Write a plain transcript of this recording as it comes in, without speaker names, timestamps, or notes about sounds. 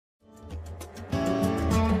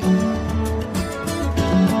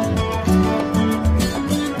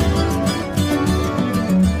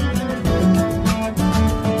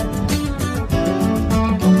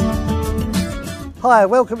Hi,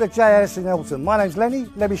 welcome to JS in Eltham. My name's Lenny.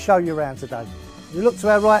 Let me show you around today. If you look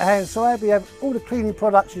to our right hand side, we have all the cleaning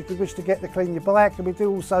products you could wish to get to clean your bike, and we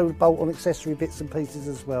do also bolt on accessory bits and pieces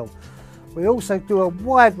as well. We also do a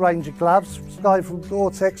wide range of gloves, starting from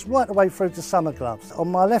Gore-Tex right the way through to summer gloves.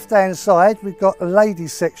 On my left hand side, we've got the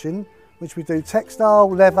ladies section, which we do textile,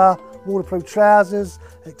 leather, waterproof trousers,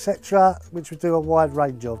 etc., which we do a wide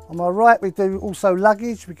range of. On my right, we do also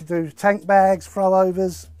luggage. We can do tank bags,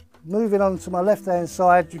 throw-overs. Moving on to my left hand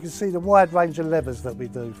side, you can see the wide range of leathers that we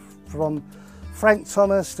do, from Frank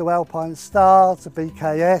Thomas to Alpine Star to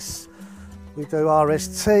BKS. We do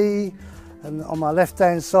RST, and on my left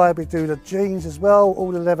hand side we do the jeans as well,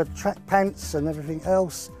 all the leather track pants and everything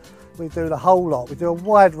else. We do the whole lot. We do a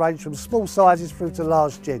wide range from small sizes through to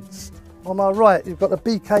large gents. On my right, you've got the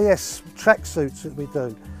BKS tracksuits that we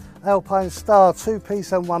do. Alpine Star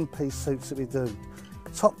 2-piece and 1-piece suits that we do.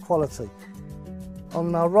 Top quality. On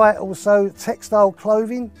my right also, textile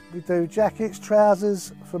clothing. We do jackets,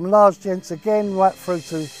 trousers, from large gents again, right through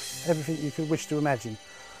to everything you could wish to imagine.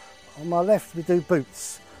 On my left, we do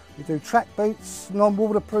boots. We do track boots,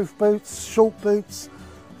 non-waterproof boots, short boots,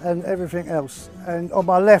 and everything else. And on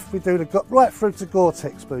my left, we do right through to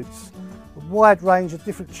Gore-Tex boots. A wide range of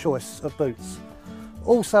different choice of boots.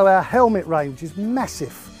 Also, our helmet range is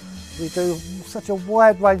massive. We do such a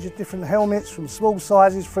wide range of different helmets, from small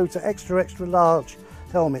sizes through to extra large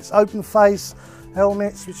helmets. Open face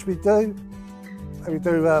helmets, which we do. We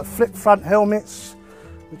do flip front helmets,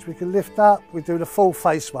 which we can lift up. We do the full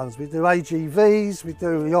face ones. We do AGVs, we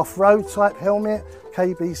do the off-road type helmet,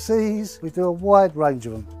 KBCs. We do a wide range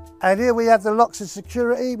of them. And here we have the locks and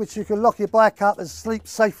security, which you can lock your bike up and sleep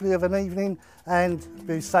safely of an evening and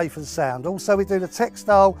be safe and sound. Also, we do the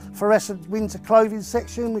textile fluorescent winter clothing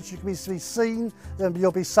section, which you can be seen and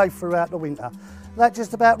you'll be safe throughout the winter. That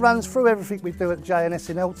just about runs through everything we do at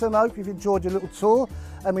J&S in Eltham. I hope you've enjoyed your little tour,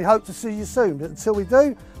 and we hope to see you soon. But until we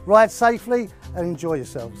do, ride safely and enjoy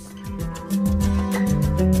yourselves.